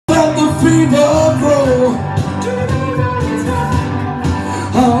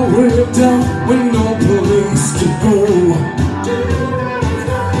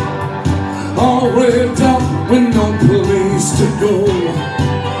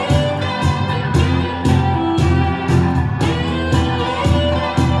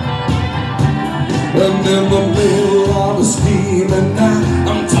in the middle of a steaming night,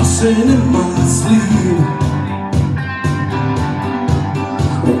 I'm tossing in my sleep.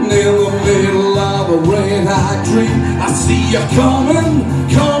 In the middle of a red-hot dream, I see you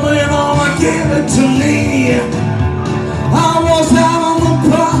coming on, give it to me. I was out on the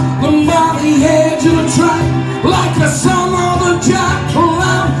problem by the edge of the track, like the son of a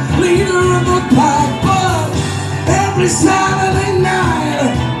jackalope, leader of the pack. But every Saturday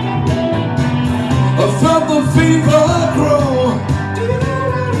night, I felt the fever grow.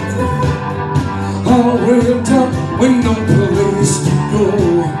 All ripped up with no place to go.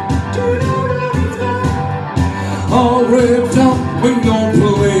 All ripped up with no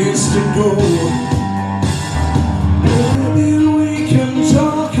place to go. Maybe we can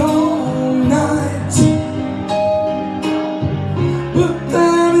talk all night, but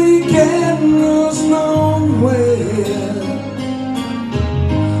that ain't getting us nowhere.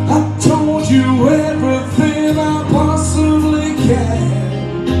 I told you everything I possibly can.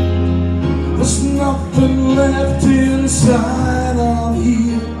 There's nothing left inside of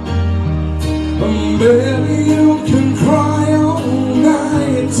you. And baby, you can cry all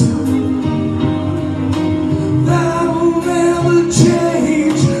night. That will never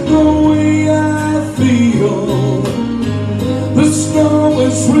change the way I feel. The snow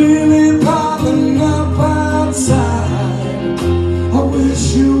is really piling up outside. I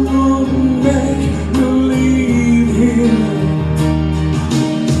wish you wouldn't make me leave here.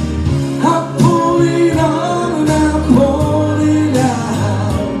 I pull it on and I pull it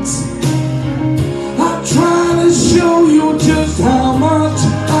out. I try to show you just how much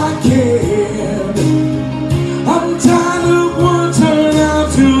I care. I'm tired of words turn out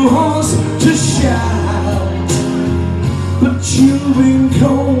too hoarse to shout. But you've been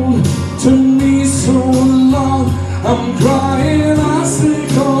cold to me so long, I'm crying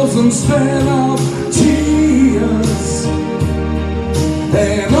icicles instead of tears.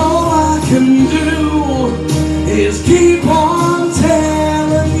 And all I can do is keep on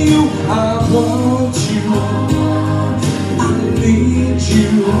telling you I want you, I need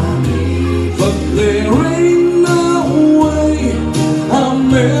you. But there ain't no way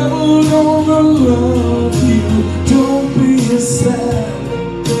I'm ever gonna love you. Don't be sad,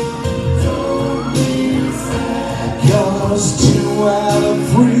 'cause 2 out of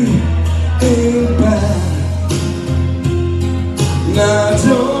 3 ain't bad. Now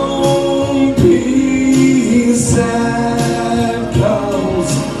don't be sad,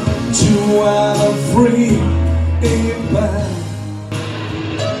 'cause 2 out of 3 ain't bad.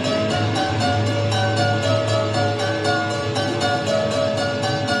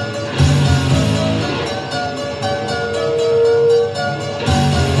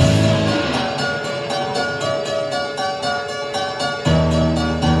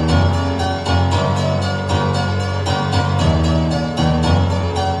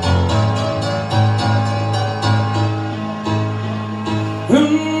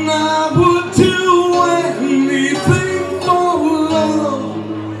 And I would do anything for love.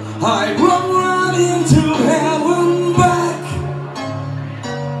 I'd run right into hell and back.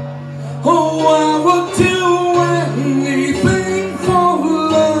 Oh, I would do anything for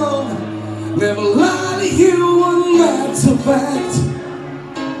love. Never lie to you, and that's a fact.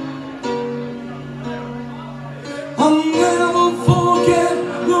 I'll never forget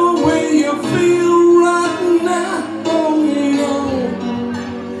the way you feel right now. Oh no,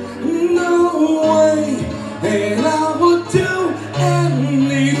 no way. And I would do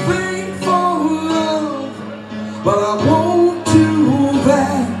anything for love, but I won't do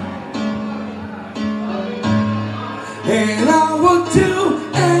that. And I would do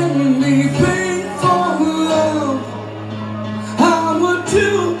anything for love. I would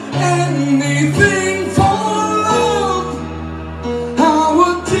do anything for love. I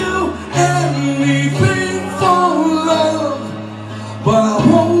would do anything for love, but I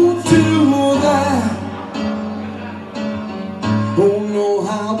won't do that. Oh no,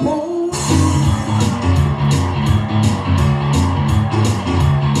 I won't.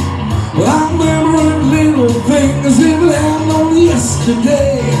 Well, I remember little things that happened on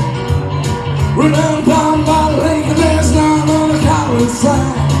yesterday. Run down by the lake and there's none on the college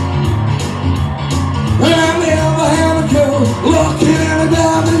side. And I never had a girl looking at me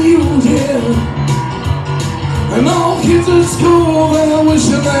down than you did. And all kids at school, they're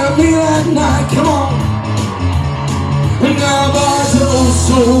wishing they'd be that night. Come on. And now boys are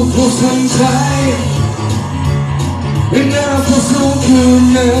so close and tight. It never so good,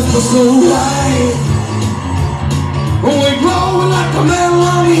 never so right. We're glowing like a metal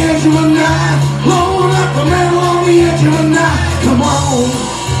on the edge of a knife. Glowing like a metal on the edge of a knife. Come on,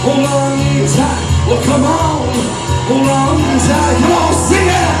 hold on tight. Well, come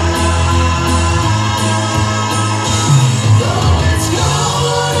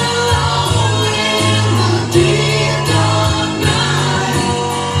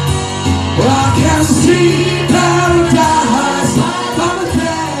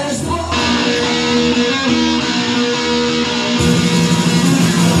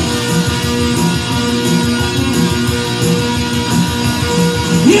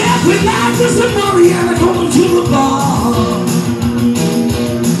with some money and I'm going to the bar.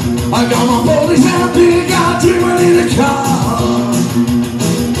 I got my boys out there, got dreaming in the car.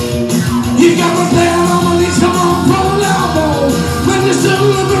 You got my plan on my knees, come on, roll out more. When you're still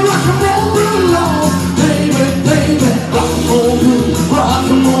living rock and roll real long. Baby, baby, rock and roll blue, rock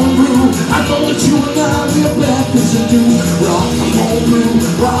and roll blue. I know that you and I be a bad thing to do. Rock and roll blue,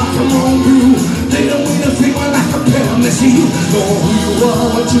 rock and roll blue. They don't mean a thing when I compare them to see you. Know who you are,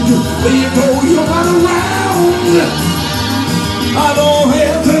 what you do, where you go, you're right around. I know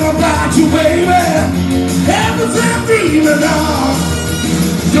everything about you, baby. Everything I'm dreaming of.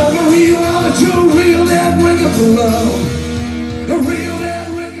 You're the real, but you're a real that ring of love. A real that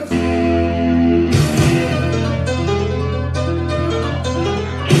ring of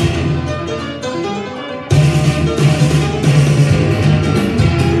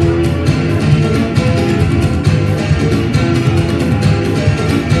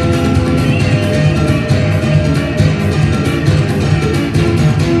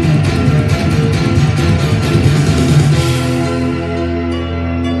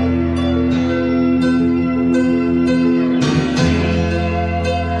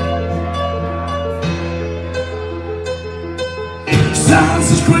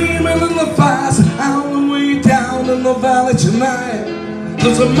Sounds are screaming and the fires are howling way down in the valley tonight.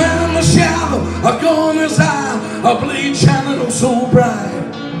 There's a man in the shadow, a gun in his eye, a blade shining oh so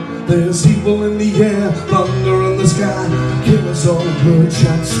bright. There's evil in the air, thunder in the sky, killers on the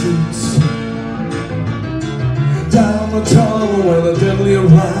bloodshot streets. Down the tunnel where the deadly are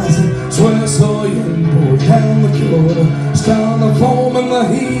rising, swear I saw you boy down the corridor, starting the foam and the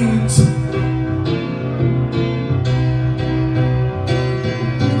heat.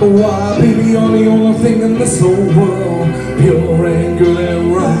 Why, baby, you're the only thing in this whole world, pure and good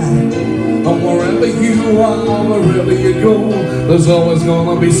and right. And wherever you are, wherever you go, there's always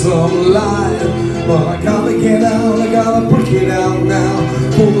gonna be some light. But I gotta get out, I gotta break it out now,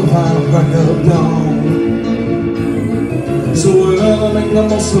 for the final crack of dawn. So we're gonna make the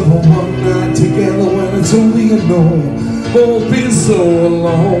most of a one night together when it's only you know, won't be so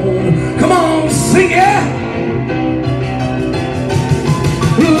alone. Come on, sing it!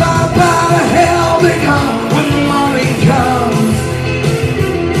 Life out of hell begun when the morning comes.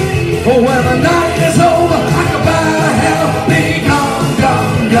 Oh, when the night is over, I can buy the hell be gone,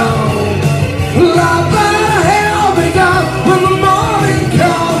 gone, gone. Life out of hell begun when the morning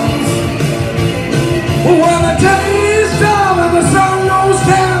comes. When the day is done and the sun goes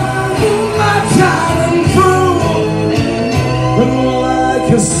down, moonlight shining through. And like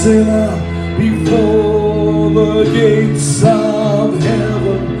a sinner before the gates of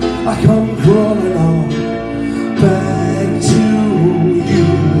heaven, I come crawling on back to you.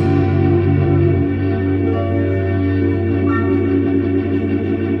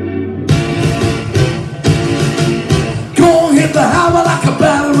 Go hit the highway like a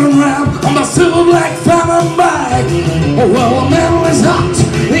battering ram on my silver black Phantom bike. Oh well, the metal is hot,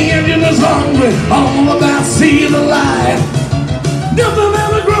 the engine is hungry, all about see the light. Nothing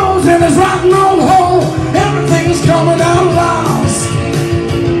ever grows in this rotten old hole, everything's coming out lost.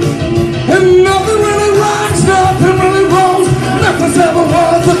 And nothing really rocks, nothing really rolls, nothing's ever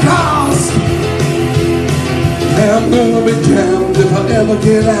worth the cost. And I'm gonna be damned if I ever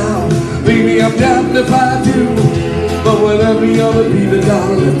get out, baby, I'm damned if I do. But with every other beat that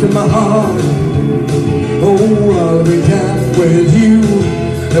I left in my heart, oh, I'll be damned with you.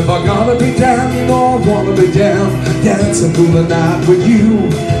 If I gotta be damned, you know I wanna be damned, dancing through the night with you.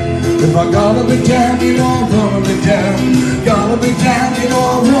 If I gotta be damned, you know I wanna be damned. Gotta be damned, you know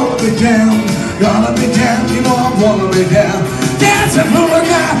I wanna be damned. Gotta be damned, you know I wanna be damned.